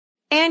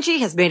Angie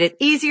has made it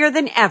easier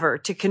than ever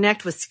to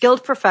connect with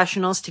skilled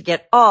professionals to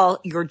get all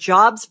your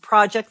jobs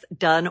projects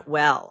done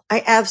well.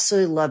 I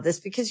absolutely love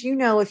this because,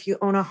 if you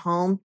own a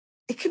home,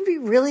 it can be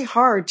really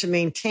hard to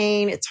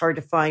maintain. It's hard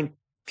to find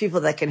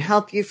people that can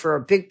help you for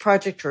a big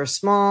project or a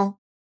small.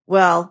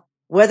 Well,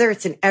 whether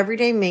it's in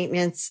everyday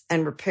maintenance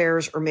and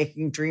repairs or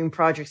making dream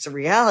projects a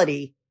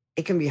reality,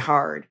 it can be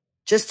hard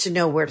just to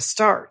know where to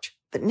start.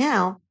 But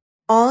now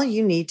all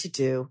you need to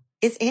do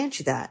is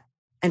Angie that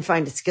and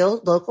find a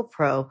skilled local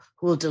pro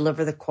who will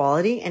deliver the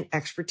quality and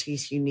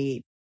expertise you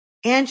need.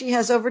 Angie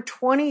has over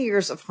 20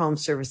 years of home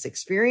service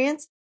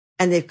experience,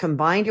 and they've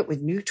combined it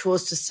with new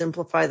tools to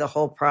simplify the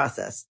whole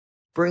process.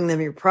 Bring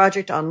them your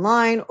project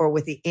online or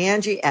with the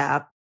Angie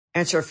app,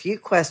 answer a few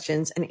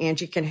questions, and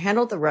Angie can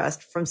handle the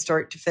rest from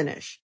start to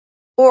finish.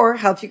 Or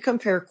help you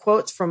compare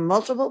quotes from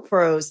multiple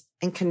pros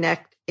and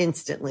connect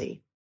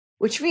instantly,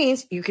 which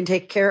means you can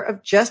take care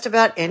of just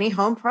about any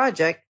home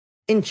project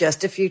in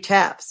just a few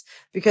taps.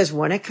 Because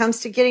when it comes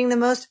to getting the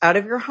most out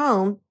of your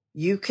home,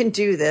 you can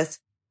do this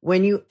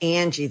when you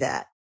Angie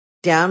that.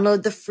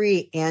 Download the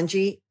free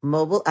Angie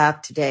mobile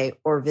app today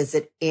or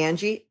visit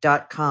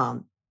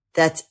Angie.com.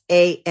 That's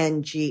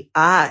ANGI.com.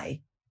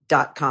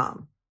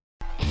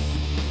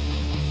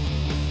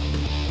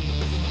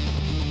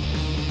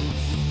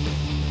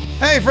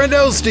 Hey,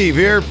 friendo, Steve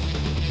here.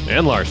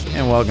 And Larson.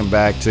 And welcome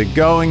back to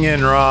Going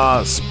In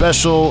Raw,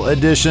 Special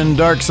Edition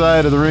Dark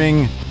Side of the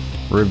Ring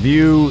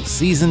Review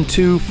Season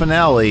 2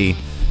 Finale.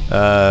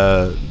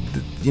 I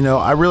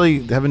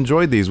really have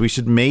enjoyed these. We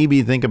should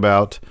maybe think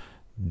about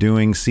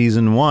doing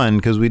Season 1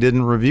 because we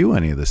didn't review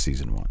any of the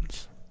Season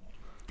 1s.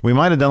 We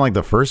might have done like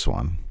the first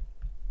one.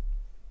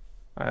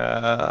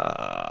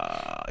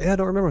 I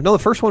don't remember. No, the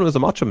first one was the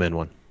Macho Man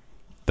one.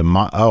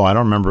 I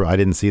don't remember. I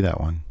didn't see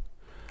that one.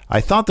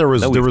 I thought there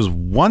was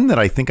one that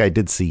I think I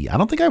did see. I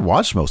don't think I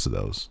watched most of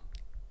those.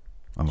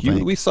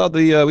 We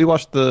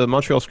watched the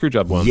Montreal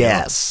Screwjob one.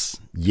 Yes.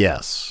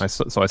 I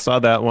saw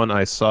that one.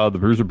 I saw the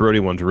Bruiser Brody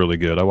one's really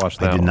good. I watched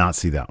that one. I did not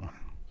see that one.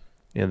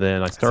 And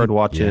then I started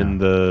watching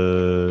the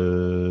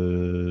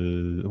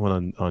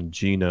one on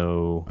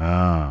Gino.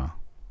 I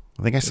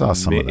think I saw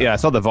some of that. Yeah, I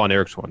saw the Von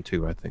Erichs one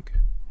too, I think.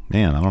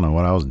 Man, I don't know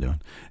what I was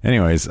doing.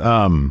 Anyways,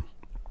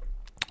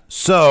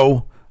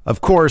 so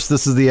of course,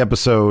 this is the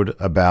episode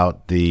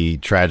about the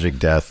tragic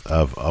death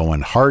of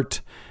Owen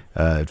Hart.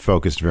 It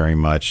focused very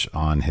much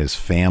on his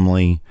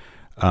family.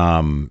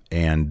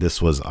 And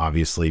this was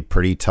obviously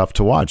pretty tough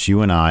to watch. You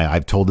and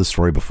I've told this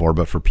story before,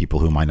 but for people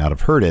who might not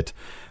have heard it,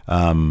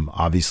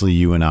 obviously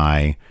you and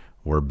I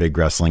were big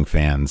wrestling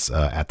fans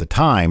at the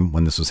time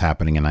when this was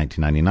happening in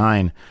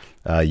 1999.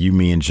 You,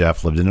 me, and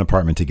Jeff lived in an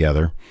apartment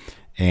together.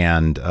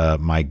 And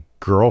my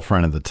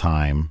girlfriend at the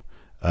time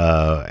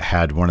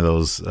had one of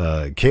those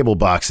cable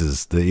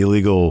boxes, the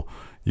illegal,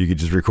 you could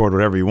just record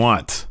whatever you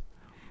want.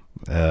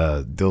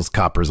 Those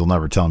coppers will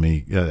never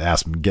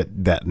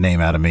get that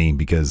name out of me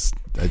because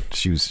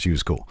she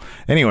was cool.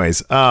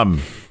 Anyways,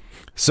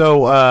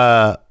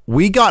 so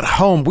we got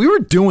home. We were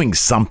doing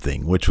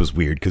something, which was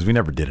weird because we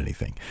never did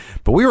anything.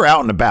 But we were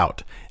out and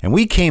about, and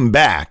we came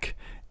back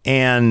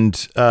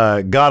and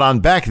got on.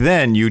 Back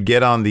then, you'd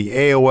get on the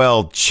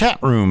AOL chat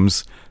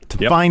rooms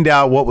to find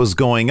out what was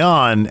going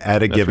on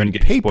at a given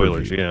pay-per-view.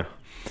 Spoilers, yeah.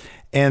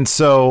 And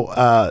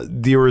so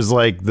there was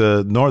like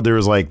the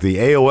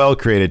AOL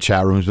created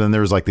chat rooms, but then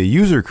there was like the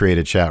user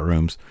created chat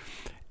rooms,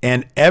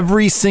 and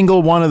every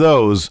single one of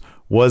those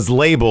was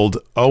labeled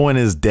 "Owen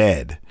is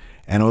dead,"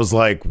 and it was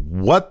like,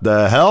 what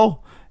the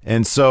hell?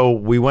 And so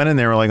we went in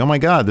there, we're like, oh my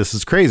god, this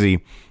is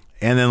crazy.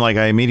 And then like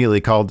I immediately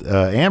called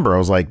Amber. I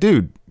was like,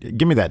 dude,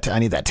 give me that. I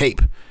need that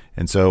tape.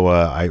 And so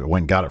I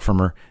went and got it from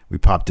her. We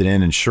popped it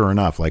in, and sure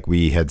enough, like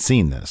we had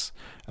seen this.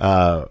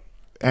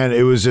 And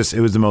it was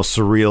the most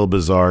surreal,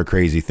 bizarre,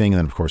 crazy thing. And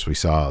then, of course, we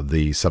saw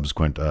the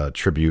subsequent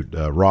tribute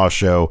Raw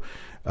show.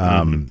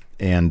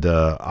 And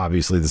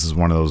obviously, this is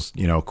one of those,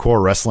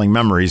 core wrestling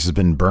memories has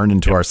been burned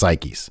into our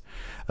psyches.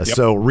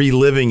 So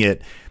reliving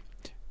it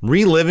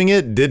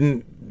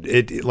didn't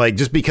like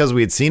just because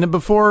we had seen it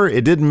before,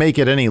 it didn't make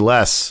it any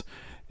less.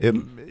 I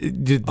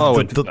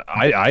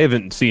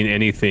haven't seen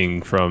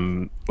anything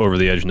from Over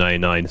the Edge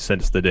 99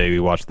 since the day we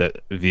watched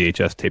that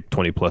VHS tape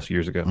 20 plus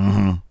years ago.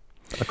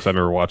 Because I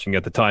remember watching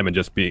at the time and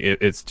just being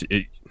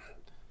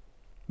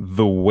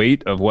the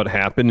weight of what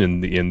happened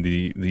and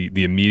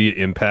the immediate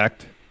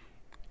impact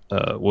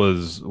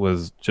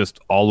was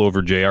just all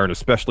over JR and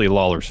especially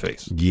Lawler's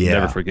face. Yeah,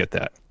 never forget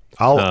that.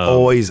 I'll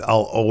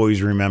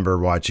always remember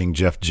watching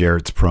Jeff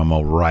Jarrett's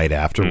promo right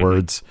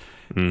afterwards,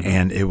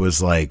 and it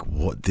was like,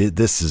 what?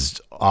 This is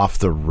off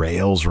the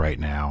rails right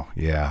now.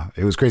 Yeah,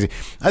 it was crazy.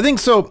 I think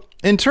so.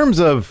 In terms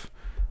of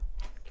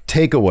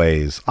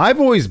takeaways, I've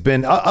always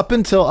been up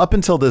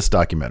until this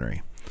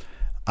documentary,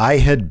 I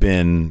had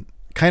been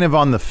kind of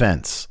on the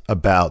fence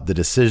about the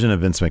decision of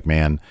Vince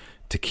McMahon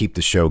to keep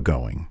the show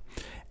going.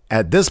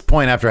 At this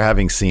point, after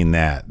having seen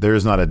that,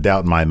 there's not a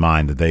doubt in my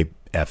mind that they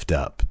effed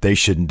up. They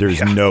shouldn't.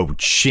 There's no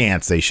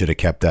chance they should have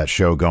kept that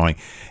show going.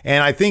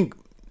 And I think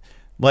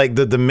like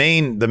the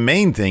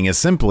main thing is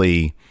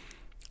simply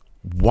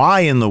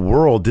why in the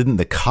world didn't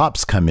the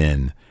cops come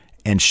in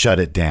and shut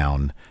it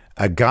down?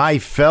 A guy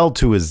fell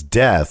to his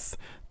death.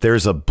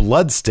 There's a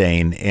blood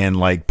stain and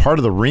like part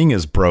of the ring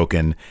is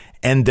broken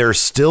and they're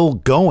still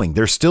going.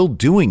 They're still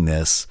doing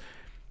this.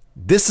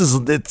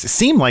 It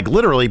seemed like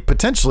literally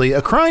potentially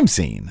a crime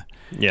scene.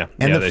 Yeah.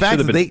 And the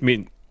fact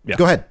that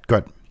Go ahead.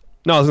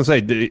 No, I was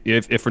going to say,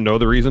 if for no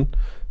other reason,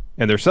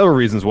 and there's several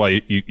reasons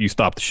why you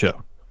stop the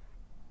show,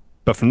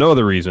 but for no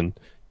other reason,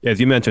 as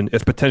you mentioned,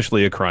 it's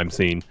potentially a crime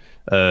scene.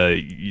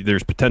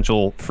 There's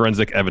potential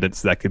forensic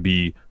evidence that could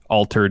be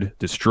altered,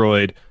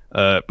 destroyed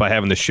by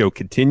having the show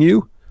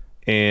continue.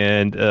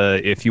 And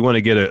if you want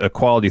to get a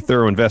quality,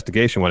 thorough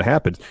investigation, what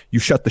happens, you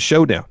shut the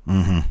show down.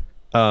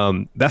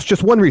 Mm-hmm. That's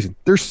just one reason.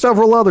 There's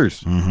several others,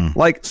 mm-hmm.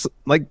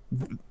 like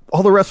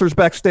all the wrestlers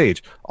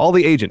backstage, all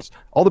the agents,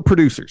 all the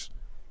producers.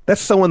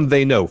 That's someone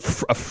they know,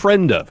 a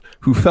friend of,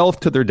 who fell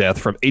to their death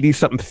from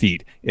 80-something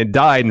feet and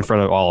died in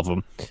front of all of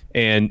them.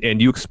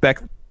 And you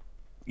expect,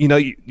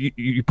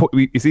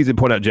 it's easy to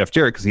point out Jeff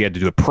Jarrett because he had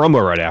to do a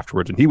promo right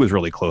afterwards, and he was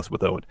really close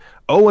with Owen.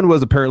 Owen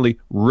was apparently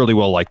really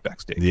well liked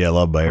backstage. Yeah,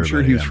 loved by everybody.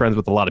 I'm sure he was friends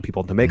with a lot of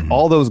people. To make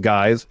all those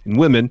guys and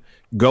women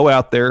go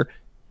out there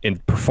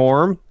and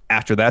perform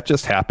after that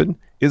just happened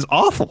is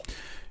awful.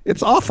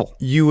 It's awful.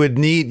 You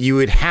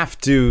would have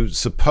to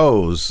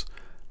suppose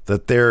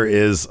that there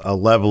is a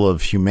level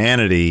of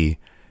humanity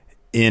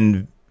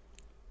in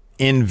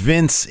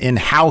Vince in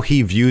how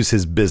he views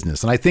his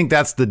business. And I think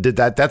that's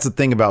the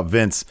thing about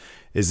Vince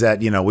is that,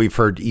 we've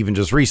heard even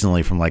just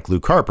recently from like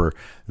Luke Harper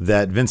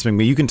that Vince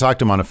McMahon, you can talk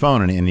to him on a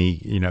phone and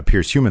he,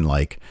 appears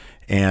human-like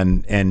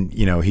and,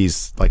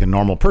 he's like a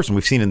normal person.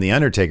 We've seen in the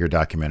Undertaker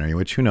documentary,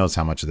 which who knows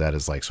how much of that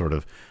is like sort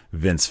of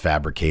Vince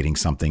fabricating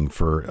something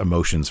for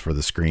emotions for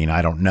the screen.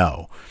 I don't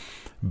know.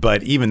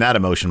 But even that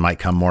emotion might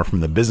come more from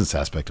the business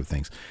aspect of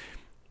things.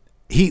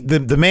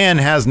 The man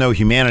has no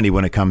humanity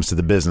when it comes to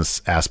the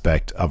business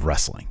aspect of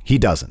wrestling. He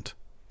doesn't.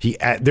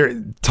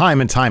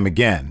 Time and time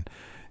again,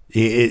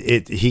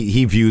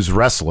 he views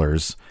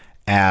wrestlers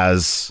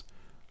as,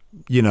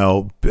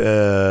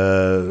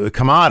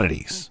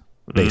 commodities,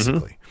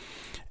 basically. Mm-hmm.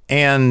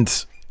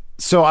 And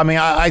so,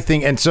 I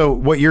think, and so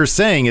what you're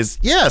saying is,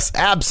 yes,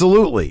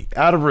 absolutely.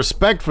 Out of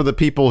respect for the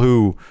people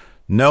who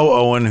know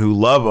Owen, who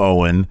love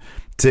Owen,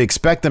 to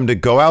expect them to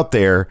go out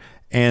there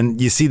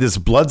and you see this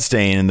blood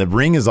stain and the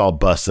ring is all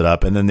busted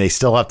up and then they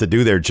still have to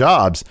do their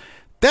jobs.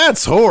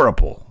 That's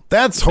horrible.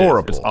 That's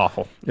horrible. It's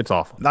awful. It's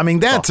awful.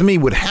 That to me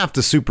would have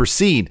to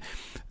supersede.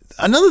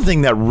 Another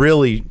thing that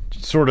really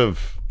sort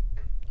of,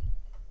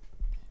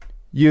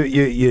 we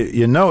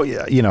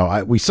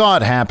saw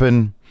it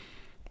happen.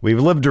 We've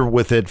lived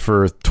with it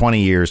for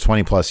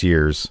 20 plus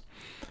years.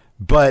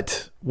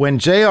 But when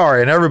JR,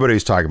 and everybody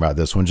was talking about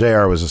this, when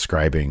JR was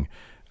describing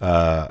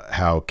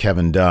how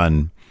Kevin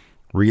Dunn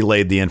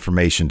relayed the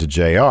information to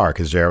JR,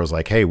 because JR was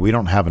like, hey, we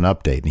don't have an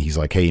update. And he's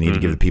like, hey, you need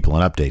to give the people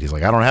an update. He's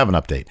like, I don't have an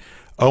update.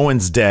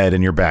 Owen's dead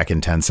and you're back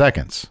in 10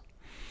 seconds.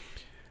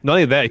 Not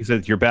only that, he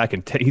said you're back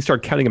in 10. He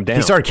started counting them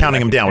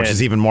down. Which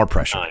is even more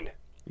pressure. 9.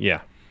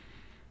 Yeah.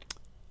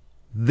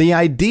 The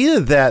idea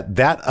that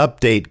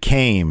update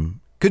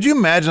came, could you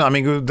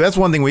imagine? That's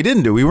one thing we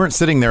didn't do. We weren't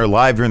sitting there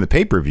live during the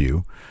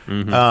pay-per-view.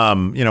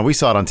 Mm-hmm. We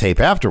saw it on tape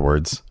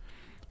afterwards.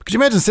 Could you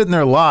imagine sitting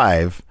there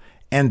live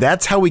and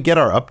that's how we get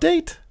our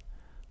update?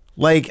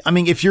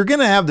 If you're going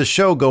to have the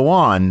show go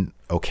on,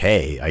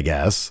 okay, I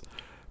guess.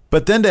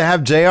 But then to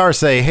have JR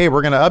say, hey,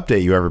 we're going to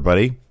update you,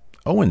 everybody.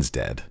 Owen's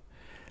dead.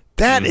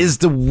 That is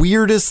the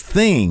weirdest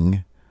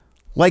thing.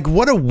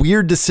 What a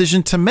weird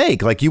decision to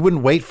make. You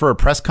wouldn't wait for a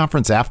press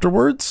conference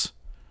afterwards?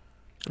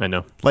 I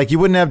know. You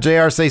wouldn't have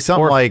JR say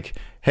something like,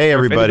 hey,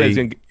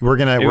 everybody, we're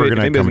going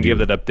to come give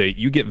that update.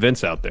 You get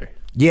Vince out there.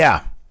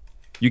 Yeah.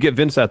 You get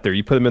Vince out there.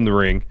 You put him in the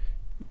ring.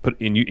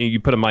 You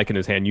put a mic in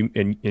his hand.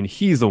 And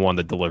he's the one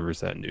that delivers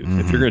that news. Mm-hmm.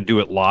 If you're going to do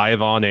it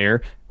live on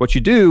air, what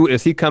you do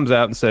is he comes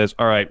out and says,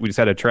 all right, we just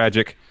had a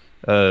tragic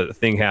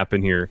thing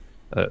happen here.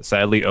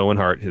 Sadly, Owen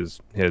Hart has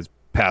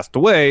passed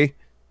away.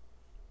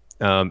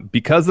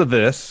 Because of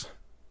this,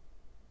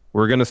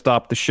 we're going to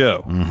stop the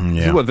show. Mm-hmm,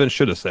 This is what Vince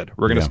should have said.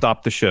 We're going to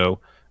stop the show.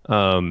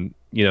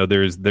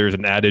 There's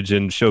an adage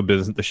in show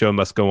business: the show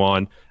must go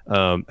on.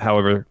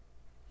 However,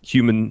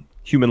 human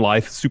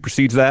life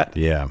supersedes that.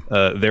 Yeah.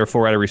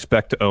 Therefore, out of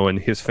respect to Owen,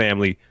 his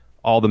family,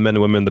 all the men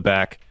and women in the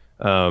back,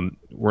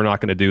 we're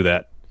not going to do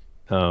that.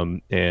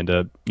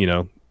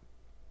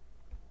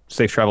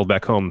 Safe travel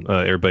back home,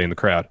 everybody in the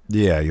crowd.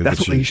 Yeah,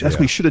 that's what he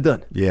should have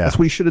done. Yeah, that's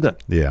what he should have done.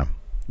 Yeah.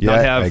 Yeah,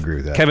 I agree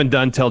with that. Kevin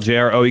Dunn tell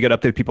JR, oh, you got to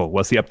update people.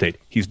 What's the update?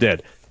 He's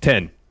dead.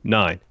 10,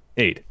 9,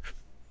 8.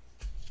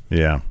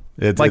 Yeah,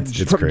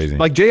 it's crazy.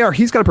 JR,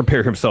 he's got to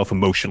prepare himself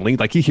emotionally.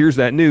 He hears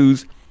that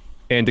news,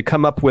 and to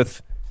come up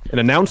with an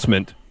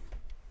announcement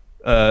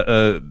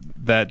because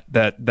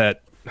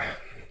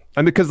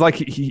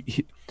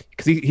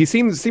he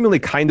seemingly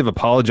kind of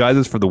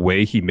apologizes for the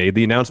way he made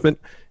the announcement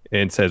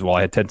and says, well,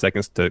 I had 10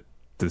 seconds to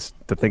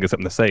think of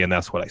something to say, and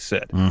that's what I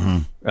said.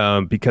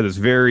 Mm-hmm. Because it's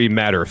very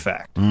matter of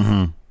fact.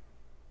 Mm-hmm.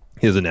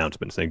 His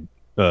announcement saying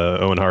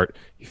Owen Hart,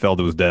 he fell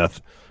to his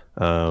death.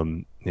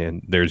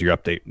 And there's your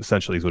update.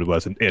 Essentially, is what it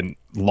was. And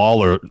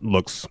Lawler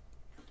looks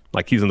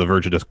like he's on the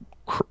verge of just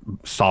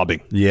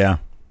sobbing. Yeah.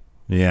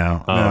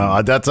 Yeah.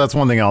 No, that's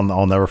one thing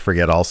I'll never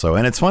forget also.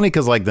 And it's funny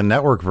because like the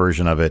network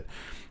version of it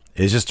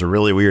is just a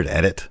really weird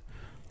edit.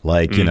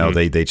 Like, you know,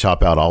 they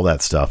chop out all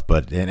that stuff.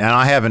 But and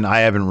I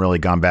haven't really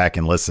gone back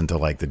and listened to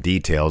like the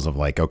details of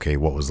like, okay,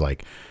 what was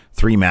like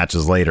 3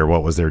 matches later?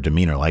 What was their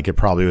demeanor? Like it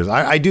probably was.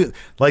 I do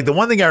like the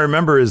one thing I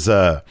remember is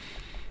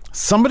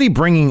somebody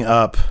bringing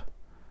up.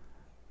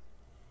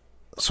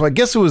 So I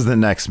guess it was the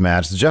next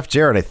match. Jeff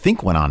Jarrett, I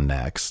think, went on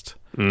next.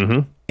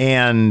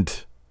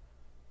 And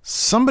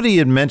somebody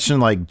had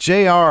mentioned like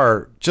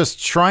JR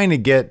just trying to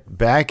get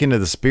back into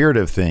the spirit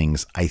of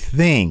things, I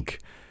think,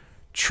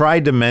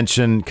 tried to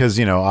mention, because,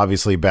 you know,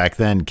 obviously back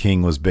then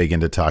King was big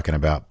into talking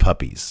about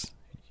puppies,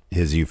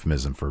 his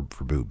euphemism for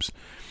boobs.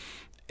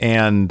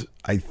 And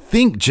I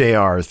think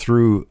JR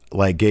threw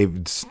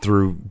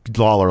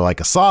Lawler like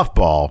a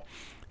softball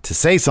to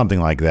say something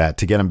like that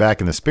to get him back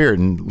in the spirit.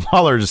 And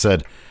Lawler just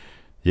said,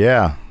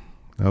 yeah,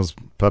 those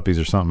puppies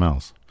are something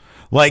else.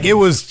 Like it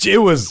was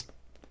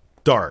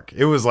dark.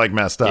 It was like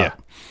messed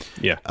up.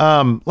 Yeah.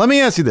 Let me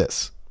ask you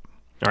this.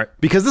 All right.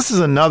 Because this is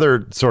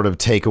another sort of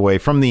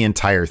takeaway from the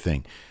entire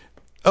thing.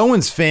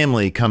 Owen's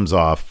family comes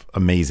off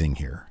amazing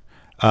here.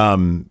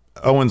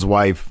 Owen's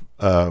wife,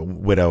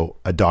 widow,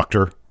 a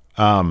doctor.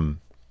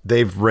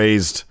 They've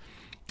raised,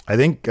 I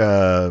think,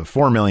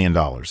 $4 million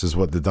is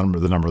what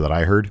the number that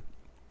I heard.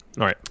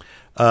 All right.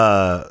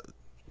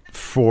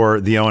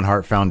 For the Owen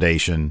Hart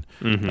Foundation,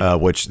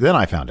 which then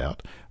I found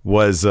out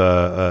was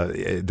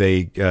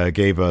they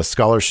gave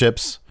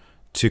scholarships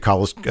to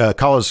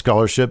college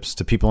scholarships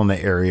to people in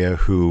the area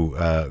who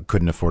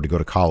couldn't afford to go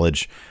to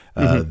college.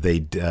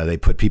 They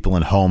put people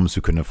in homes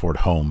who couldn't afford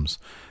homes.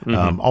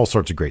 All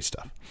sorts of great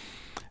stuff.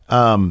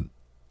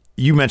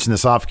 You mentioned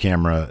this off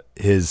camera.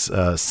 His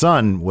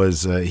son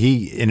was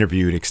he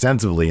interviewed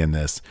extensively in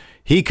this.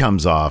 He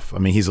comes off. I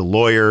mean, he's a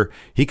lawyer.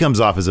 He comes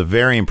off as a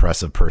very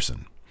impressive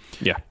person.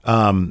 Yeah.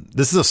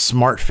 This is a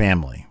smart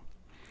family.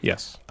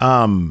 Yes.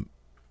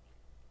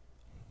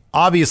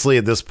 Obviously,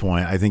 at this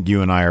point, I think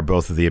you and I are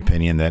both of the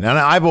opinion that, and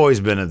I've always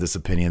been of this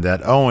opinion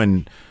that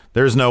Owen,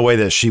 there's no way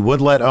that she would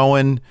let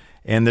Owen,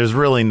 and there's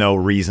really no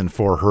reason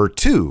for her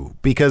to,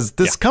 because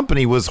this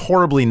company was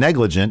horribly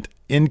negligent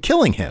in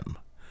killing him.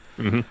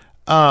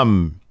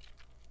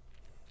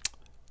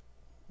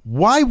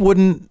 Why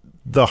wouldn't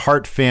the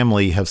Hart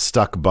family have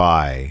stuck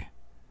by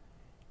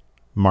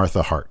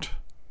Martha Hart?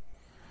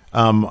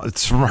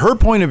 It's from her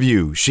point of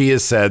view, she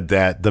has said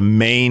that the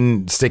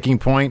main sticking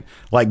point,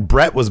 like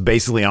Brett was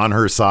basically on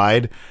her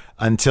side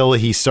until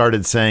he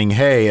started saying,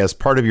 hey, as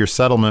part of your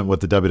settlement with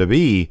the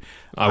WWE,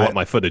 I want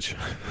my footage.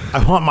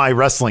 I want my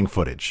wrestling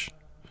footage.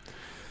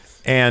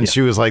 And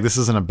she was like, this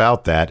isn't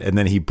about that. And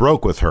then he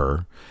broke with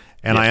her.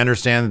 And I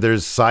understand that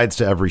there's sides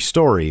to every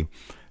story,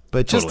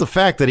 but just the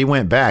fact that he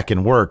went back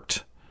and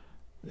worked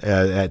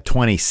at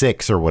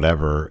 26 or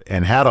whatever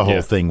and had a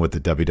whole thing with the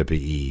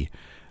WWE.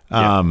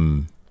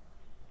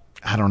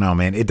 I don't know,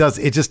 man. It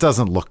just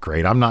doesn't look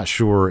great. I'm not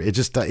sure. It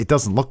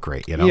doesn't look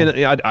great, you know?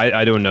 Yeah,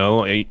 I don't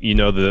know. You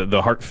know,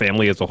 the Hart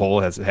family as a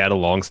whole has had a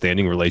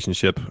long-standing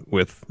relationship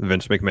with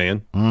Vince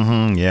McMahon.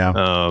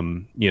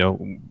 You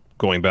know,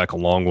 going back a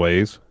long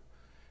ways.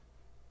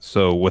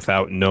 So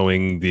without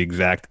knowing the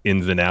exact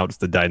ins and outs,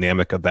 the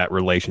dynamic of that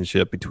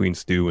relationship between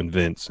Stu and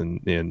Vince,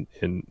 and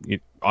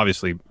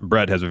obviously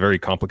Brett has a very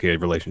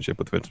complicated relationship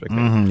with Vince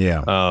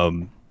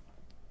McMahon.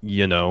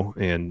 You know,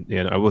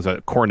 and I was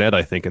at Cornette,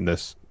 I think, in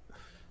this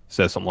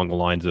says something along the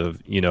lines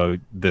of, you know,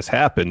 this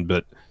happened,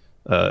 but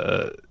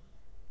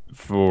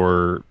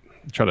for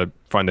try to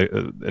find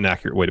an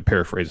accurate way to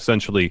paraphrase,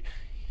 essentially,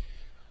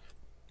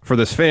 for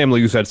this family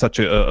who's had such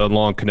a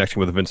long connection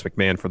with Vince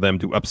McMahon, for them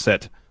to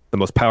upset the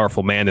most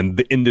powerful man in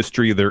the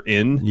industry they're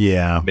in,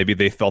 maybe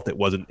they felt it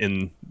wasn't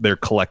in their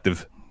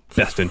collective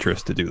best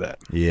interest to do that.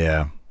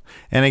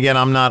 And again,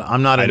 I'm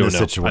not in this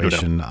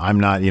situation. I'm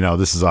not, you know,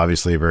 this is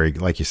obviously a very,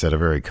 like you said, a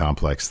very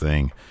complex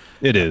thing.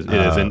 It is,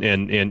 and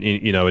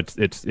you know,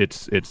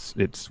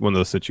 it's one of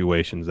those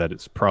situations that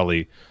it's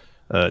probably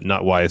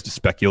not wise to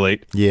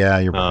speculate. Yeah,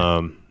 you're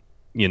right.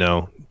 You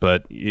know,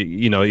 but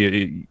you know,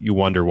 you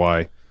wonder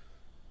why.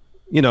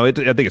 You know, I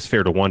think it's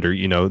fair to wonder.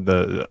 You know,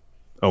 the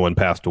Owen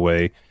passed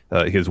away.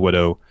 His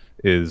widow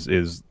is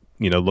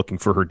you know, looking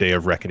for her day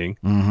of reckoning.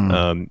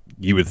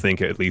 You would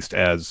think, at least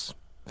as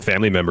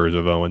family members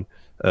of Owen,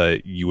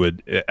 you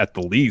would at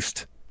the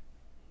least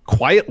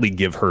quietly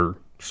give her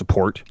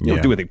support. You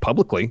don't do anything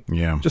publicly.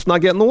 Just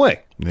not get in the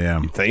way.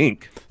 You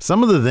think.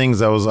 Some of the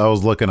things I was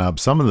looking up,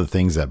 some of the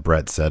things that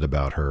Brett said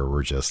about her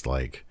were just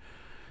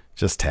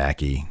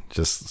tacky,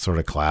 just sort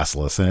of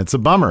classless, and it's a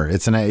bummer.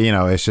 It's you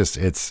know, it's just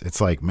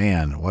it's like,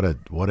 man, what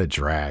a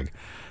drag.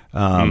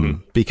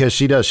 Because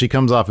she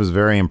comes off as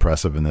very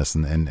impressive in this,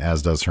 and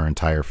as does her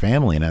entire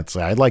family. And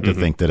I'd like to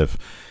think that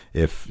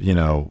if you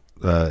know,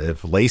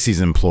 if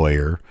Lacey's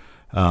employer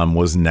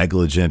was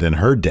negligent in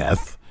her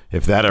death,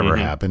 if that ever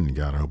happened.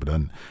 God, I hope it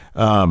doesn't.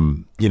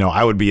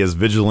 I would be as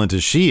vigilant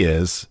as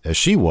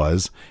she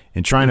was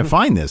in trying to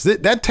find this.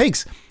 That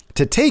takes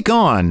to take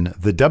on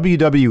the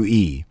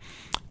WWE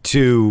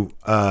to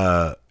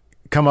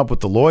come up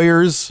with the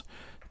lawyers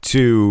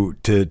to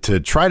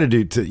try to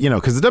do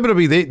because the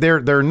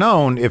WWE they're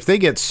known, if they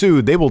get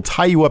sued, they will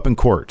tie you up in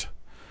court.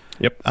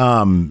 Yep.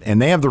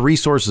 And they have the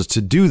resources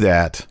to do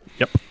that.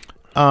 Yep.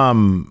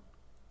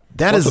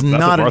 That is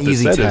not an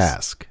easy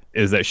task.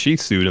 Is that she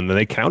sued and then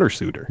they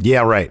countersued her?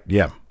 Yeah. Right.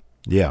 Yeah.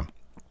 Yeah.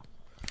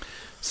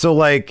 So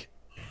like,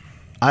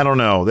 I don't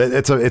know.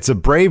 It's a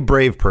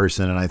brave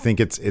person, and I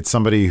think it's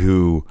somebody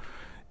who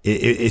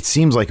it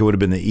seems like it would have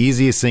been the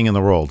easiest thing in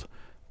the world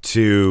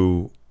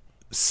to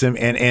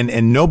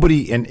and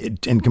nobody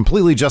and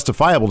completely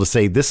justifiable to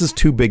say this is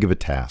too big of a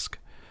task.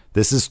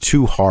 This is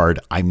too hard.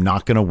 I'm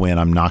not going to win.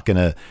 I'm not going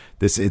to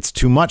it's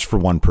too much for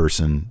one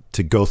person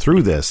to go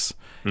through this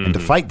and to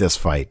fight this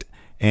fight.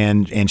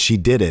 And she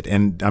did it.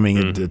 And I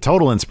mean, a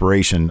total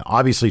inspiration,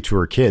 obviously to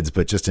her kids,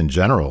 but just in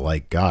general,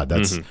 like, God,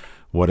 that's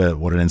what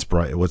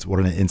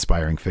an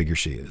inspiring figure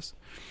she is.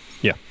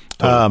 Yeah.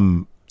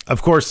 Totally.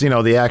 Of course,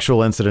 the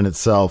actual incident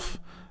itself,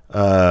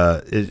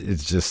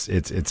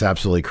 it's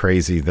absolutely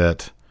crazy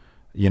that,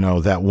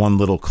 that one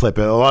little clip.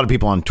 A lot of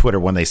people on Twitter,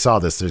 when they saw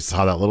this, they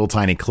saw that little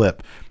tiny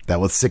clip that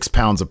with 6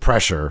 pounds of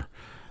pressure,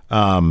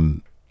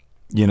 will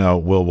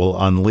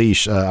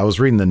unleash. I was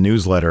reading the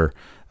newsletter,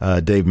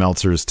 Dave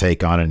Meltzer's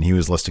take on it, and he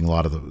was listing a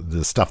lot of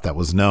the stuff that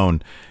was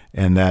known,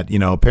 and that,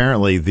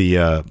 apparently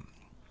the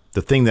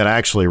thing that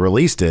actually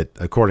released it,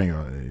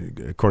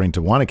 according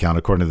to one account,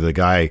 according to the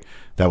guy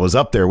that was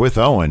up there with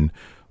Owen,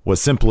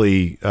 was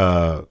simply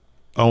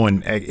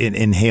Owen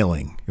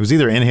inhaling. It was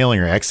either inhaling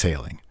or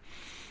exhaling.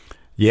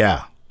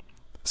 Yeah.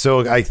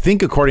 So I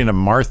think, according to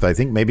Martha, I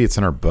think maybe it's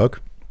in her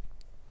book,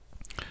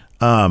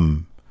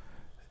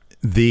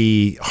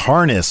 the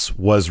harness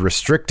was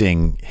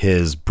restricting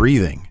his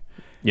breathing.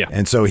 Yeah.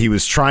 And so he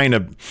was trying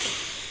to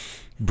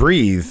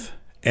breathe,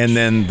 and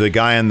then the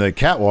guy on the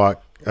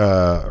catwalk,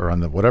 or on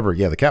the whatever,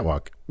 the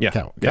catwalk. Yeah.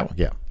 Catwalk,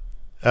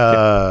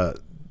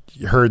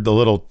 heard the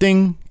little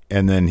ding,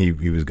 and then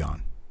he was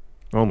gone.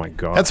 Oh my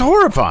God. That's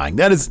horrifying.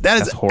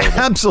 That's horrible.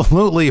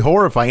 Absolutely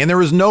horrifying. And there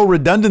was no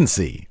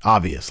redundancy,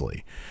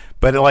 obviously.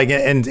 But like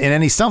in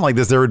any stunt like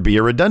this, there would be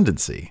a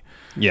redundancy.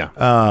 Yeah.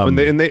 And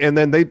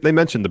then they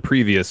mentioned the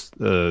previous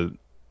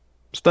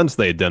stunts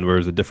they had done where it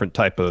was a different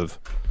type of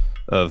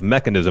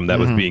mechanism that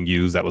was being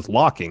used that was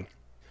locking,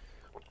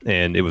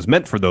 and it was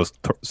meant for those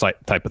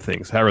type of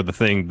things. However, the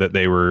thing that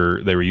they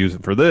were using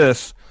for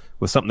this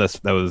was something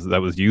that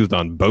was used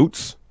on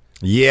boats.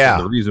 Yeah.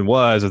 And the reason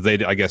was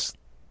I guess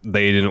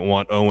they didn't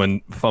want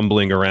Owen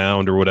fumbling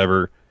around or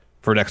whatever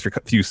for an extra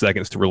few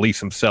seconds to release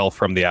himself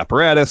from the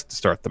apparatus to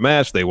start the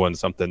match. They wanted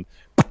something,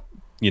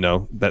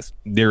 that's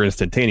near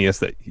instantaneous,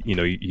 that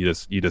you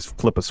just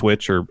flip a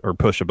switch or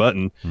push a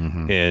button,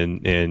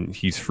 and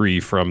he's free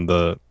from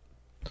the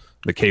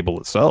cable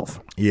itself.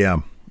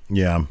 Yeah.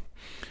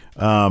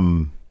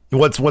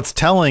 What's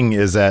telling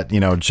is that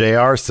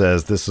JR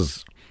says this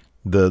is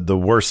the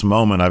worst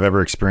moment I've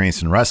ever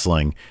experienced in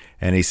wrestling,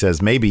 and he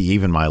says maybe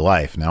even my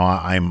life. Now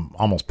I'm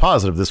almost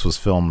positive this was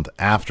filmed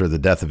after the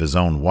death of his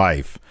own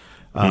wife,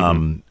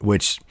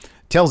 which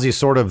tells you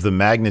sort of the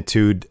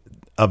magnitude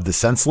of the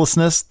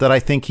senselessness that I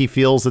think he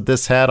feels that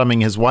this had. I mean,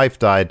 his wife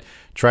died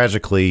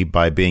tragically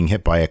by being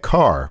hit by a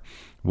car,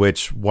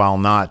 which, while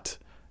not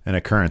an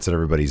occurrence that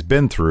everybody's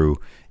been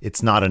through,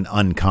 it's not an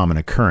uncommon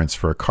occurrence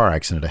for a car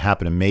accident to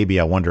happen. And maybe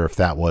I wonder if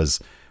that was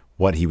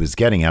what he was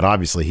getting at.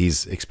 Obviously,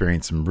 he's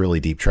experienced some really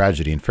deep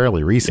tragedy and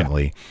fairly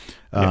recently.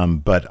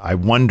 But I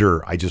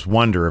just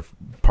wonder if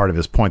part of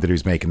his point that he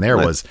was making there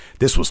was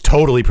this was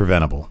totally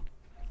preventable.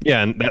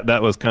 Yeah, and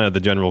that was kind of the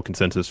general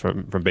consensus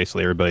from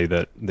basically everybody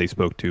that they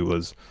spoke to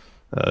was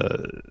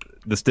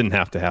this didn't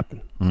have to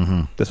happen.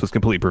 This was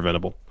completely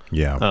preventable.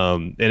 Yeah.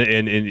 And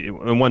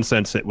in one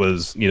sense, it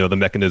was the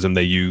mechanism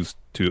they used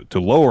to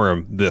lower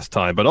him this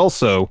time, but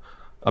also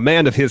a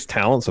man of his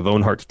talents, of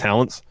Owen Hart's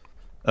talents,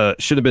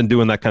 should have been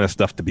doing that kind of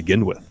stuff to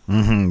begin with.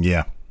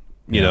 Yeah.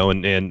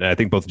 And I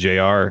think both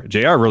JR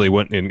really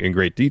went in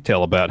great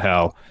detail about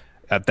how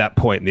at that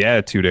point in the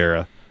Attitude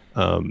Era,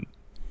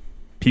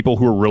 people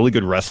who were really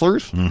good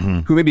wrestlers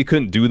who maybe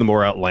couldn't do the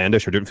more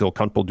outlandish or didn't feel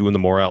comfortable doing the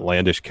more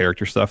outlandish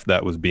character stuff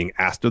that was being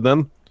asked of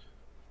them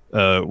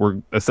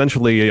were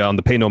essentially on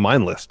the pay no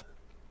mind list.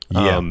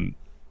 And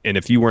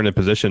if you were in a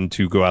position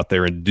to go out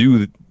there and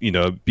do,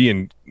 be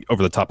in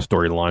over the top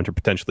storylines or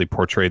potentially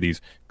portray these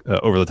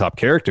over the top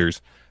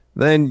characters,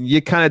 then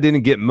you kind of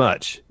didn't get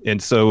much.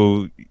 And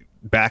so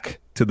back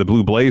to the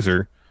Blue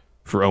Blazer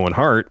for Owen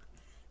Hart,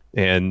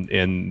 and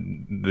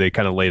they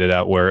kind of laid it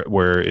out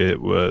where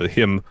it was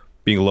him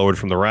being lowered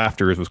from the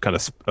rafters was kind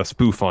of a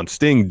spoof on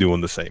Sting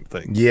doing the same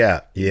thing. Yeah.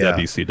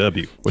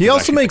 WCW. He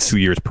also makes 2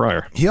 years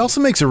prior. He also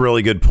makes a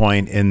really good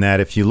point in that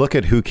if you look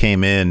at who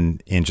came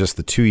in just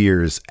the 2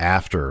 years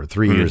after,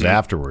 3 years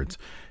afterwards,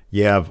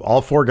 you have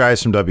all four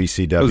guys from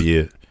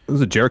WCW.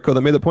 Was it Jericho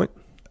that made the point?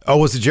 Oh,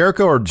 was it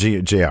Jericho or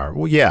JR?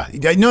 Well, yeah.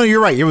 No,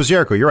 you're right. It was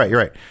Jericho. You're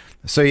right.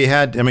 So you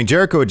had, I mean,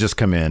 Jericho had just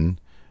come in,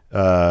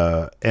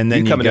 and then He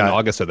you coming in got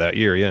August of that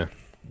year, yeah.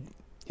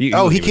 he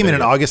came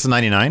in August of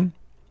 '99.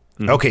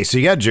 Mm-hmm. Okay, so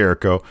you got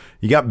Jericho,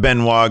 you got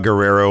Benoit,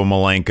 Guerrero,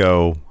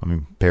 Malenko. I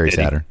mean, Perry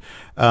Eddie.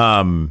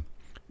 Saturn.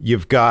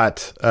 You've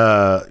got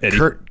Eddie.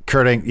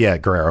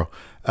 Guerrero.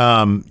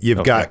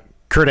 You've got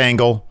Kurt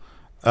Angle.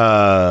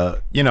 I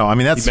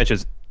mean,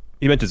 that's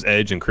He mentions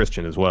Edge and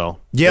Christian as well.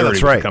 Yeah, They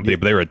that's were right. a company,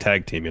 but they were a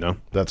tag team,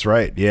 That's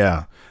right.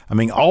 Yeah. I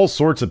mean, all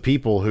sorts of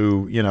people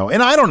who,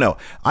 and I don't know,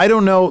 I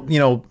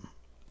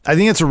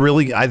think it's a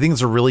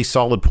really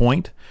solid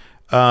point.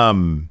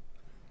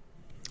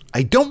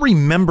 I don't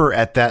remember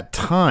at that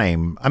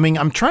time. I mean,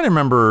 I'm trying to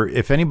remember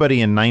if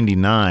anybody in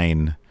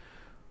 99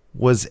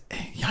 was,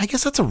 I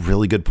guess that's a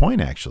really good point,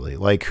 actually.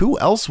 Like, who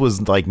else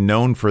was like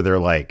known for their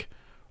like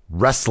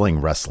wrestling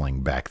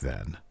back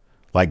then?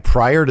 Like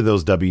prior to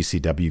those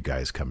WCW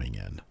guys coming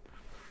in.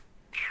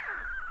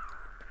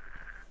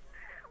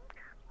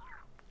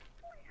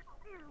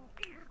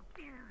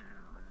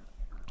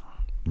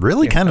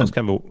 Really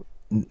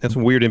that's a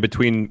weird in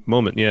between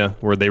moment,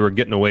 where they were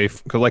getting away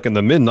because like in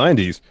the mid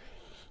 90s,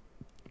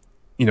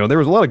 there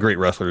was a lot of great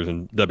wrestlers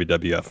in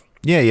WWF.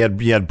 Yeah,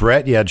 you had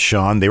Brett, you had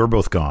Sean, they were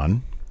both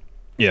gone.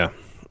 Yeah.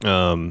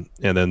 And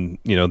then,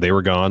 they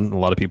were gone. A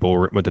lot of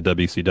people went to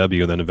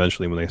WCW, and then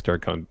eventually when they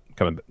started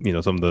coming,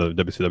 some of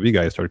the WCW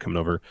guys started coming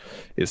over,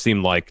 it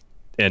seemed like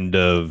end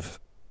of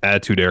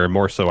Attitude Era,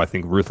 more so I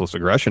think Ruthless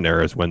Aggression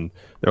era is when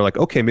they're like,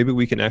 okay, maybe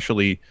we can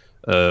actually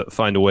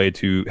find a way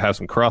to have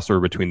some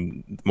crossover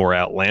between more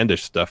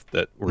outlandish stuff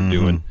that we're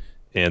doing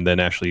and then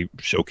actually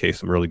showcase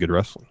some really good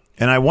wrestling.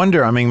 And I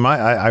wonder,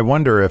 I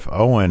wonder if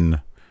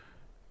Owen,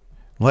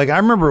 like I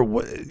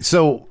remember,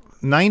 so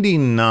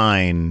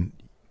 99,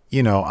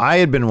 I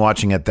had been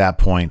watching at that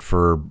point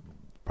for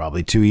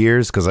probably 2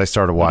 years because I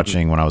started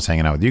watching when I was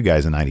hanging out with you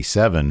guys in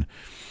 97.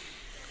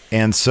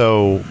 And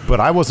so, but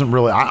I wasn't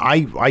really,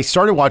 I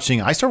started watching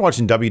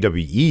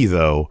WWE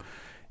though,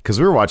 because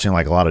we were watching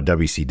like a lot of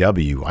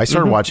WCW. I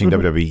started watching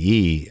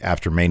WWE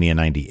after Mania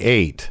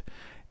 98.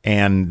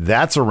 And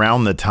that's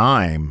around the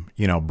time,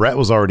 Brett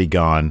was already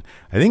gone.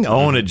 I think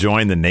Owen had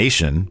joined the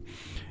Nation.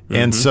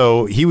 And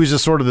so he was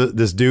just sort of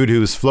this dude who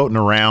was floating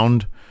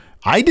around.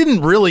 I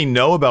didn't really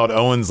know about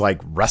Owen's like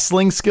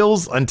wrestling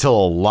skills until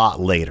a lot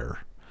later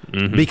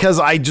because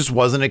I just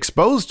wasn't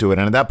exposed to it.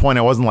 And at that point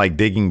I wasn't like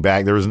digging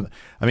back.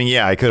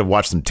 I could have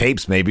watched some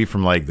tapes maybe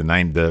from like the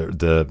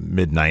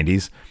mid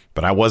 90s,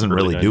 but I wasn't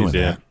really 90s, doing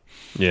that.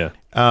 Yeah.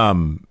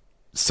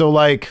 So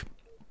like,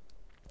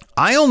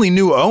 I only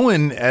knew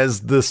Owen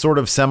as the sort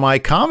of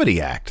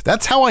semi-comedy act.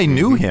 That's how I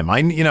knew him.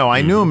 I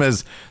knew him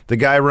as the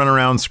guy running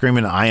around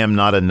screaming, "I am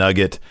not a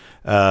nugget,"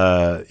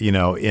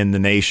 in the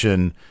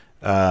Nation,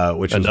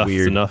 which was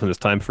weird. Enough, and it's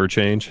time for a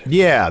change.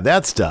 Yeah,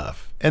 that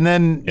stuff. And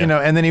then,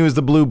 and then he was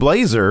the Blue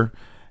Blazer,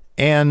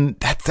 and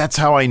that's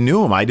how I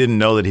knew him. I didn't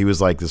know that he was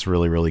like this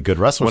really, really good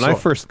wrestler. When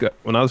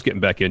I was getting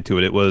back into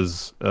it, it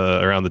was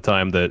around the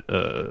time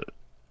that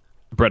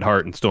Bret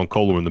Hart and Stone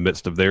Cold were in the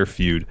midst of their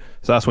feud.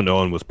 So that's when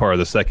Owen was part of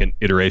the second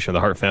iteration of the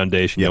Hart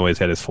Foundation. He always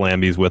had his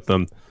Flambies with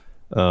them,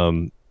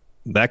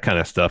 that kind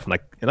of stuff. And I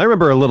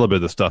remember a little bit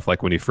of the stuff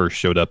like when he first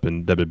showed up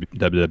in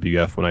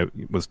WWF when I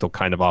was still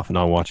kind of off and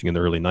on watching in the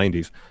early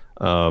 90s.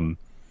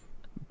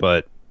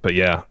 But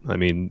yeah, I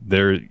mean,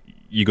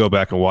 you go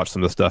back and watch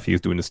some of the stuff he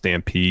was doing in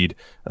Stampede,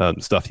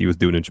 stuff he was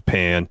doing in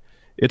Japan.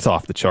 It's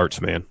off the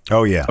charts, man.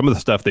 Oh, yeah. Some of the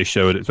stuff they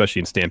showed, especially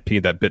in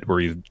Stampede, that bit where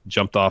he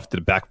jumped off to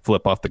the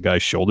backflip off the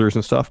guy's shoulders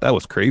and stuff, that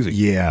was crazy.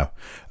 Yeah.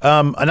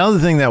 Another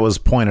thing that was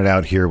pointed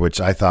out here,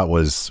 which I thought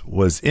was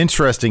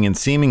interesting and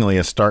seemingly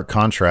a stark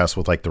contrast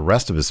with like the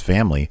rest of his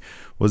family,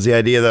 was the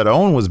idea that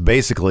Owen was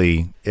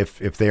basically, if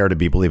they are to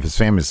be believed, his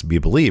family is to be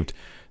believed,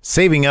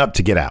 saving up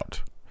to get out.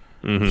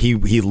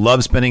 He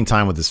loved spending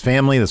time with his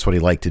family. That's what he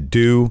liked to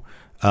do.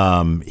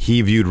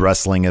 He viewed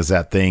wrestling as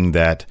that thing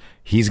that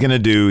he's going to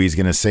do. He's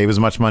going to save as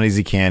much money as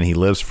he can. He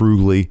lives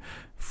frugally,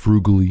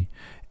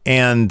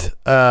 and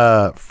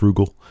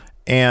frugal.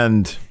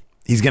 And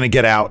he's going to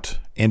get out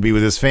and be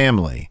with his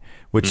family,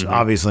 which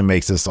obviously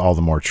makes this all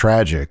the more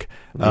tragic.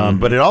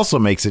 But it also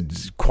makes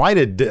it quite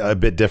a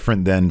bit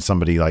different than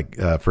somebody like,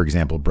 for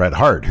example, Bret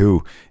Hart,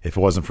 who, if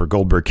it wasn't for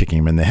Goldberg kicking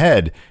him in the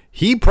head,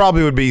 he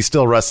probably would be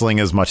still wrestling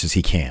as much as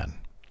he can.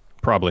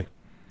 Probably.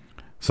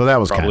 So that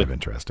was kind of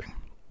interesting.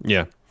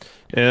 Yeah.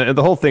 And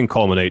the whole thing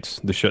culminates,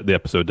 the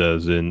episode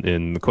does,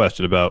 in the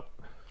question about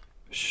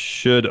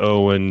should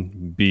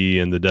Owen be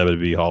in the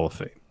WWE Hall of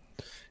Fame?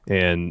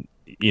 And,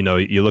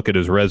 you look at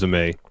his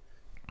resume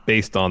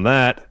based on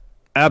that,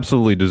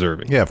 absolutely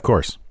deserving. Yeah, of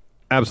course.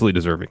 Absolutely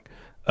deserving.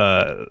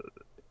 The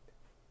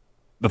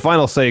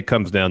final say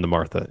comes down to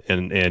Martha.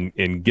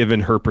 And given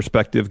her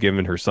perspective,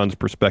 given her son's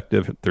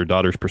perspective, their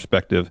daughter's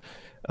perspective,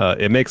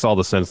 it makes all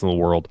the sense in the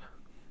world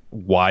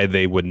why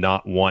they would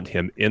not want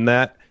him in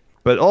that.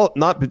 But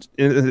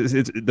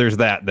there's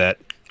that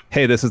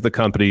hey, this is the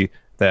company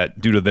that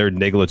due to their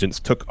negligence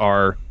took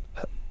our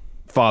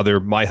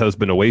father, my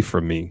husband, away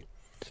from me.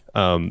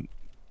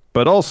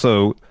 But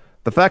also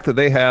the fact that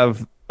they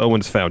have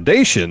Owen's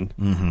foundation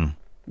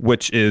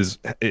which is,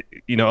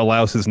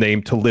 allows his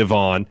name to live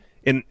on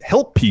and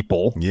help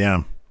people.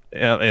 Yeah.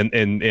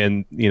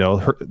 And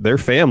their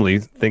family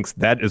thinks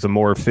that is a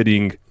more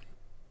fitting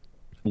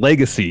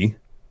legacy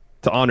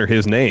to honor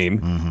his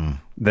name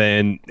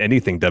than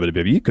anything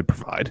WWE could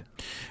provide.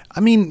 I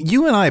mean,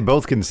 you and I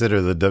both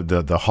consider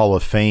the Hall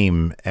of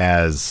Fame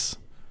as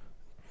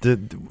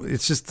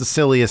it's just the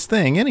silliest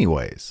thing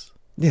anyways.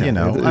 Yeah,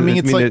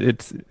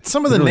 it's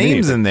some of the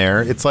names in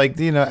there. It's like,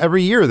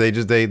 every year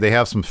they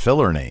have some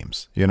filler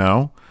names,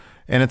 and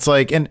it's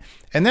like, and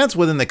that's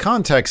within the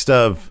context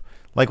of,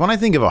 like, when I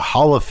think of a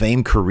Hall of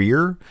Fame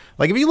career,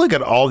 like if you look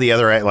at all the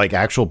other like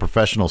actual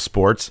professional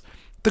sports,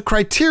 the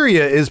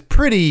criteria is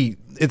pretty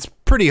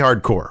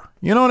hardcore.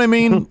 You know what I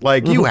mean?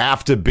 Like you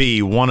have to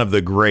be one of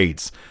the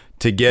greats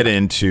to get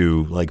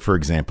into, like, for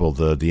example,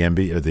 the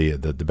NBA or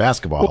the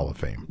basketball Hall of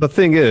Fame. The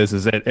thing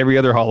is that every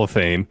other Hall of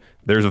Fame,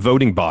 there's a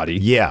voting body.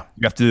 Yeah.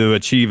 You have to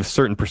achieve a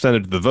certain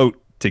percentage of the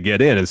vote to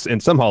get in. In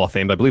some Hall of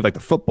Fame, I believe, like the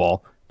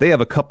football, they have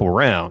a couple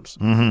rounds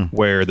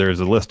where there's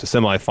a list of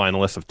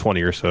semifinalists of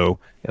 20 or so,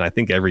 and I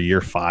think every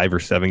year 5 or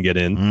 7 get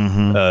in.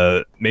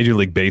 Major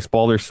League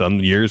Baseball, there's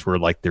some years where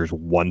like there's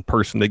one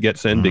person that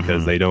gets in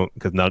because no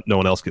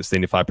one else gets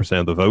 75%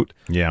 of the vote.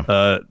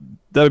 Yeah.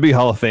 WWE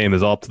Hall of Fame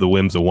is all to the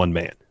whims of one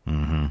man.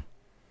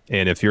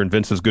 And if you're in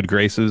Vince's good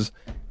graces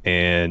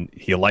and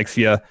he likes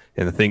you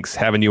and thinks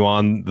having you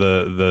on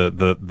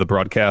the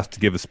broadcast to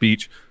give a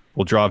speech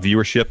will draw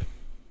viewership,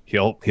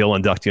 he'll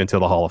induct you into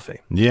the Hall of Fame.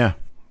 Yeah,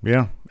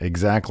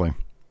 exactly.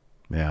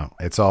 Yeah,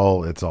 it's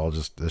all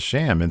just a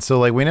sham. And so,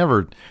 like,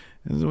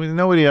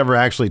 nobody ever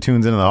actually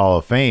tunes into the Hall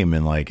of Fame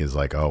and like is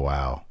like, oh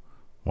wow,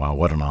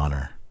 what an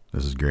honor.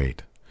 This is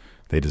great.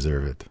 They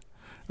deserve it.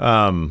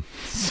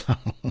 So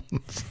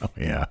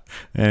yeah.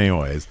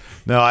 Anyways,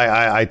 no,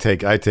 I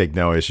take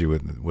no issue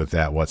with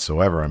that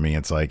whatsoever. I mean,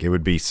 it's like, it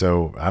would be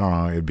so, I don't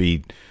know, it'd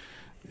be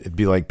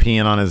like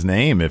peeing on his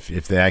name if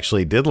they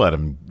actually did let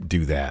him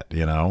do that,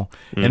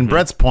 And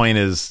Brett's point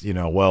is,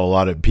 well, a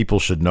lot of people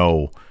should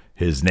know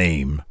his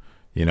name,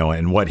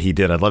 and what he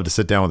did. I'd love to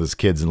sit down with his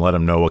kids and let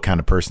them know what kind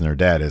of person their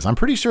dad is. I'm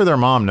pretty sure their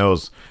mom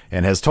knows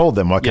and has told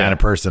them what kind of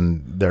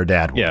person their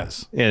dad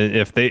was. And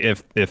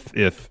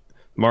if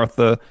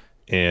Martha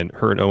and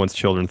her and Owen's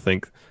children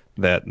think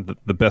that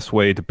the best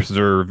way to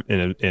preserve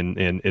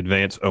and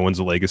advance Owen's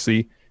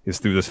legacy is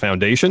through this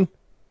foundation,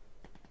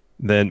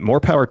 then more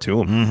power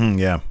to him.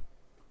 Yeah.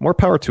 More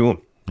power to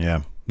him.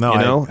 Yeah.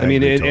 No, I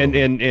mean,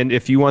 and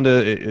if you want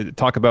to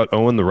talk about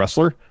Owen the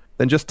wrestler,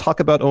 then just talk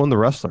about Owen the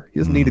wrestler. He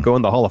doesn't need to go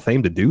in the Hall of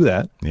Fame to do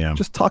that. Yeah.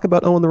 Just talk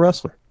about Owen the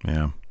wrestler.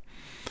 Yeah.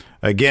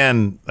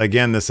 Again,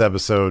 this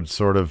episode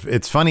sort of,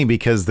 it's funny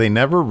because they're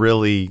never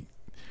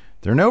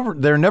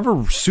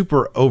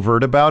super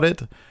overt about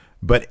it,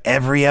 but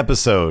every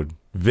episode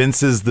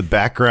Vince is the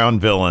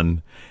background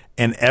villain,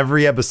 and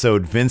every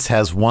episode Vince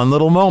has one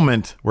little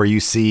moment where you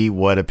see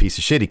what a piece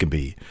of shit he can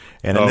be.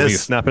 And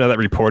he's snapping at that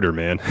reporter,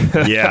 man.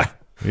 Yeah.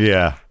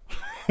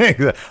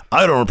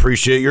 I don't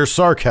appreciate your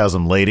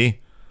sarcasm,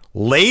 lady.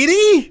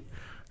 Lady?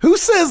 Who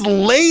says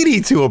lady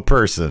to a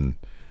person?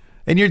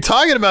 And you're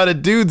talking about a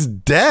dude's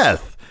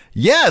death.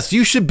 Yes,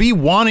 you should be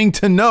wanting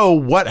to know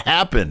what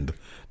happened.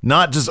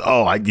 Not just,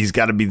 he's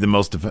got to be the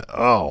most...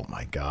 Oh,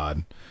 my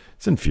God.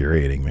 It's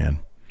infuriating, man.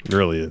 It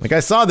really is. Like, I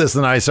saw this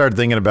and I started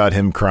thinking about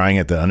him crying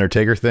at the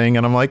Undertaker thing,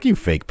 and I'm like, you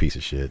fake piece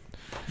of shit.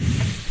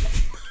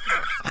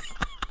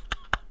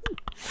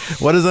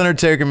 What does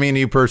Undertaker mean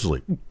to you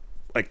personally?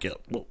 I can't.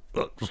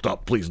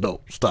 Stop, please,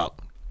 no,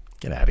 stop.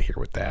 Get out of here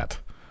with that.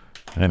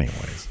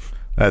 Anyways,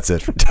 that's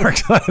it for Dark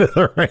Side of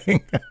the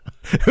Ring.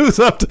 Who's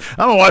up to...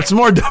 I'm going to watch some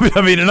more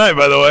WWE tonight,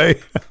 by the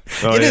way.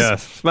 Oh, yeah.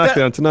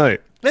 SmackDown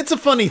tonight. It's a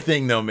funny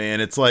thing, though,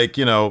 man. It's like,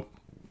 Vince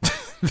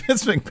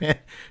McMahon,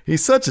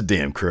 he's such a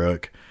damn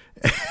crook.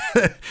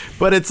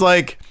 But it's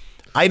like,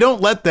 I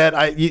don't let that...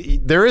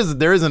 There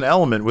is an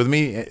element with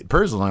me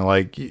personally,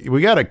 like,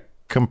 we got to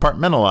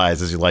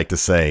compartmentalize, as you like to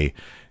say.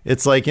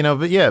 It's like,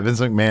 but yeah, Vince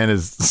McMahon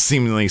is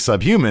seemingly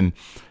subhuman,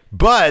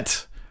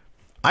 but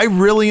I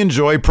really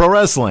enjoy pro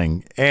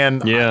wrestling.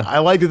 And I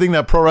like to think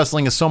that pro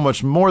wrestling is so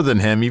much more than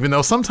him, even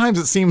though sometimes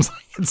it seems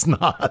like it's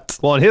not.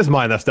 Well, in his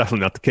mind, that's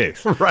definitely not the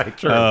case. Right,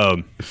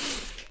 true.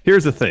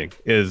 Here's the thing,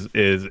 is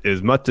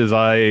as much as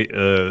I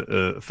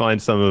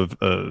find some of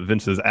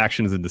Vince's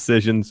actions and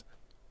decisions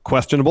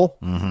questionable,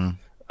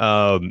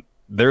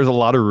 there's a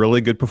lot of really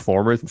good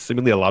performers and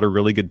seemingly a lot of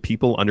really good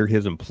people under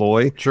his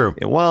employ. True.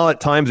 And while at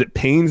times it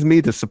pains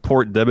me to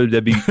support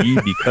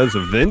WWE because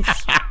of Vince,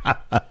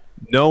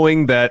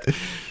 knowing that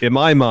in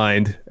my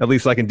mind, at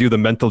least I can do the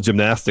mental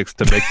gymnastics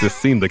to make this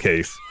seem the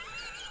case.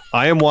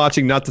 I am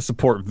watching not to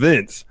support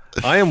Vince.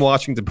 I am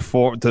watching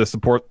to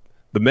support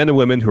the men and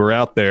women who are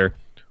out there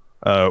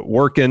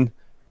working,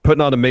 putting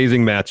on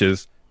amazing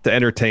matches to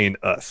entertain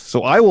us.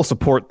 So I will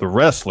support the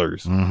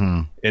wrestlers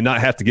and not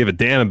have to give a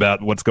damn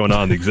about what's going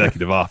on in the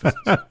executive office.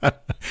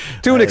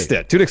 To an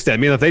extent. I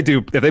mean, if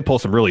they pull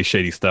some really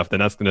shady stuff, then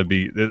it's going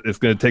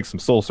to take some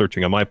soul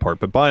searching on my part.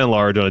 But by and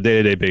large, on a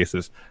day-to-day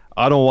basis,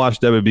 I don't watch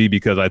WWE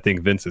because I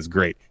think Vince is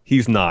great.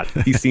 He's not.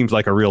 He seems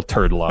like a real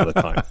turd a lot of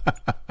the time.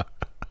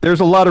 There's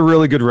a lot of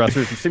really good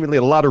wrestlers and seemingly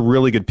a lot of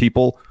really good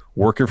people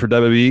working for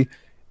WWE,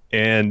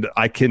 and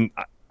I can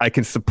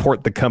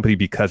support the company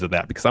because of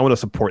that, because I want to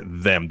support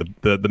them,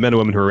 the men and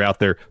women who are out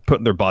there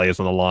putting their bodies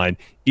on the line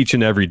each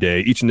and every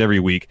day, each and every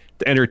week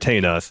to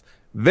entertain us.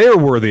 They're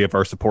worthy of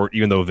our support,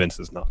 even though Vince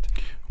is not.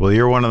 Well,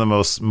 you're one of the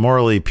most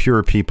morally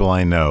pure people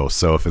I know.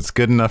 So if it's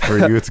good enough for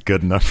you, it's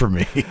good enough for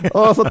me.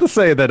 Well, it's not to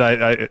say that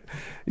I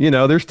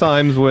there's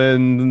times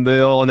when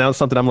they'll announce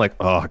something. I'm like,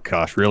 oh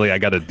gosh, really? I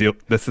got to deal.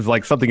 This is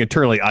like something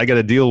internally I got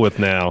to deal with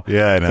now.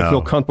 Yeah, I know. To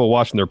feel comfortable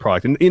watching their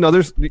product. And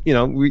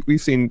we've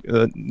seen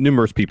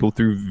numerous people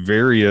through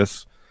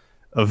various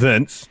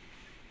events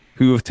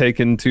who have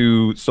taken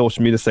to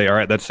social media to say, all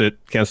right, that's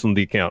it, canceling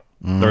the account,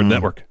 their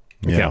network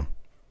account.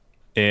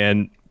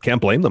 And can't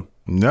blame them.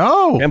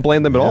 No. Can't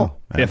blame them at all.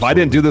 Absolutely. If I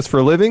didn't do this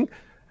for a living,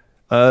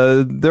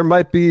 there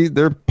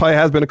probably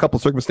has been a couple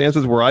of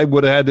circumstances where I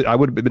would have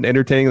been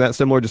entertaining that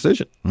similar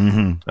decision.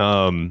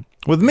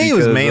 With me, it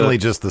was mainly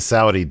just the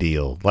Saudi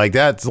deal. Like,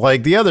 that's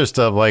like the other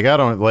stuff. Like, I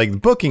don't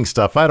like booking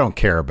stuff. I don't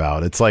care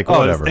about. It's like,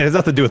 whatever. It has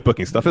nothing to do with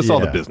booking stuff. It's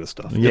all the business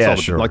stuff.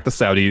 It's all like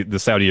the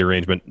Saudi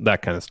arrangement,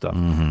 that kind of stuff.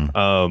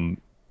 I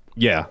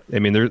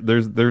mean,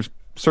 there's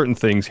certain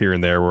things here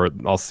and there where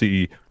I'll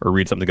see or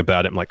read something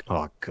about it. I'm like,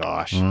 oh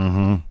gosh.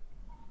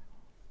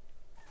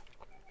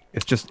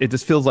 It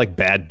just feels like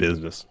bad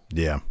business.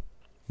 Yeah.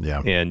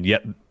 And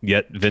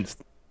yet Vince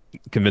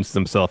convinced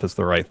himself it's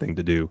the right thing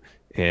to do.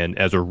 And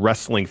as a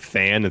wrestling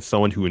fan and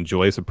someone who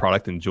enjoys the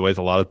product, enjoys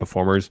a lot of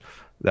performers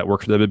that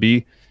work for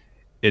WWE,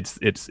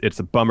 it's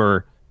a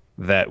bummer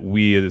that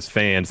we as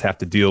fans have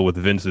to deal with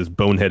Vince's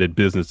boneheaded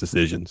business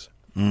decisions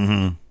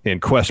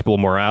and questionable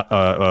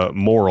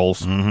morals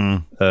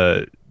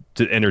to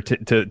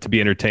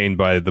be entertained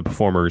by the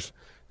performers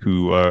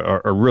who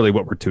are really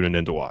what we're tuning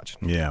in to watch.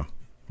 Yeah.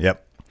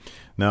 Yep.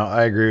 No,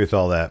 I agree with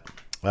all that.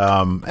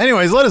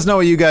 Anyways, let us know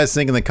what you guys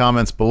think in the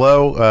comments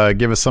below.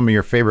 Give us some of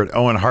your favorite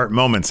Owen Hart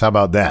moments. How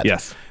about that?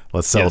 Yes.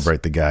 Let's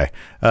celebrate the guy.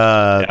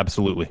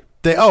 Absolutely.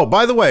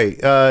 By the way,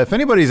 if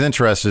anybody's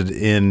interested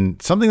in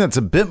something that's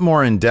a bit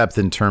more in depth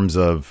in terms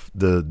of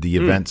the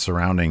event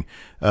surrounding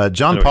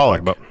John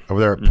Pollock over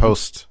there at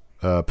Post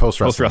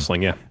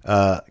Wrestling. Yeah.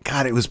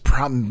 God, it was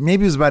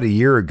maybe it was about a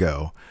year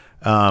ago.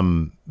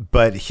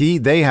 But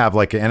they have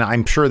and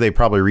I'm sure they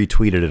probably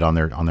retweeted it on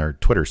their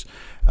Twitters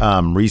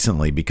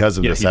recently because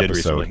of this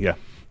episode. Recently,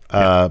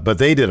 but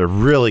they did a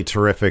really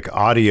terrific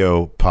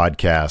audio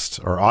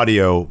podcast or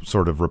audio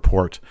sort of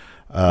report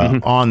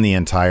on the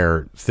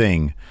entire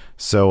thing.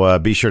 So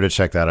be sure to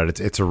check that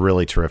out. It's a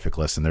really terrific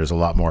listen. There's a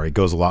lot more. It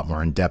goes a lot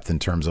more in depth in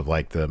terms of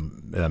like the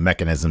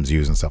mechanisms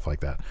used and stuff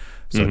like that.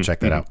 So check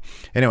that out.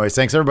 Anyways,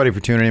 thanks everybody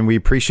for tuning in. We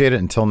appreciate it.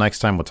 Until next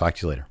time, we'll talk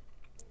to you later.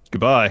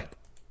 Goodbye.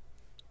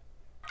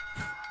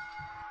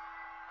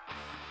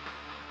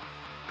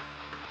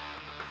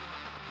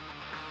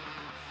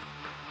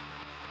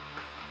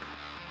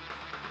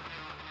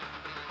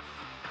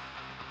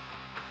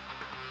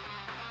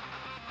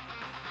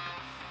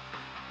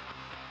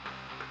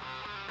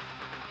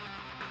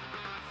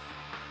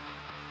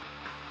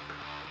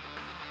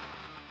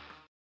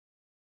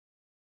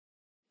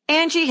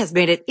 Angie has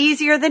made it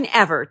easier than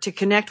ever to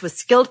connect with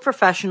skilled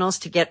professionals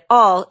to get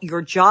all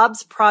your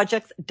jobs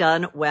projects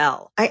done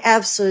well. I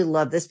absolutely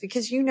love this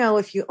because,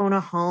 if you own a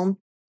home,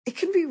 it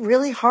can be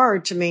really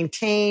hard to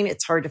maintain.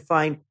 It's hard to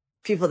find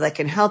people that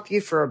can help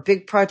you for a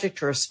big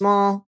project or a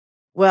small.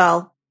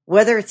 Well,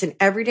 whether it's in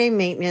everyday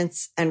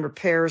maintenance and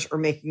repairs or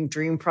making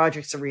dream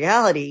projects a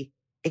reality,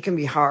 it can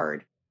be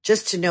hard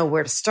just to know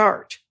where to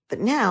start. But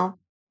now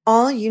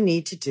all you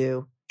need to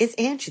do is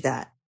Angie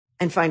that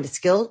and find a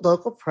skilled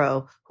local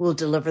pro who will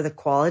deliver the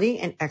quality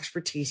and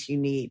expertise you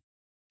need.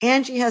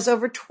 Angie has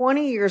over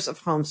 20 years of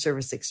home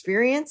service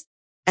experience,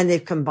 and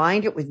they've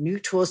combined it with new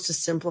tools to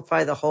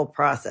simplify the whole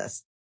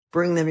process.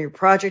 Bring them your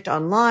project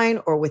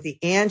online or with the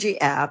Angie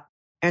app,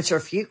 answer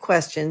a few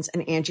questions,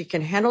 and Angie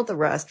can handle the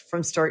rest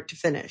from start to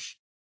finish.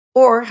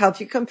 Or help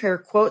you compare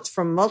quotes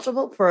from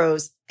multiple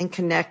pros and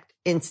connect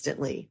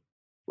instantly,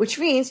 which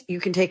means you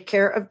can take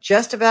care of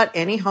just about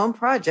any home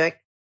project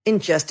in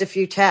just a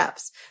few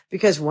taps.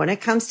 Because when it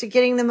comes to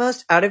getting the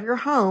most out of your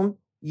home,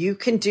 you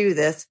can do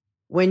this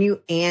when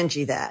you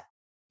Angie that.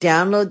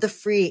 Download the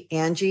free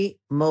Angie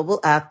mobile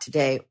app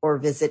today or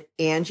visit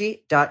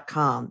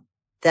Angie.com.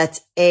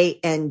 That's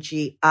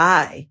ANGI.com.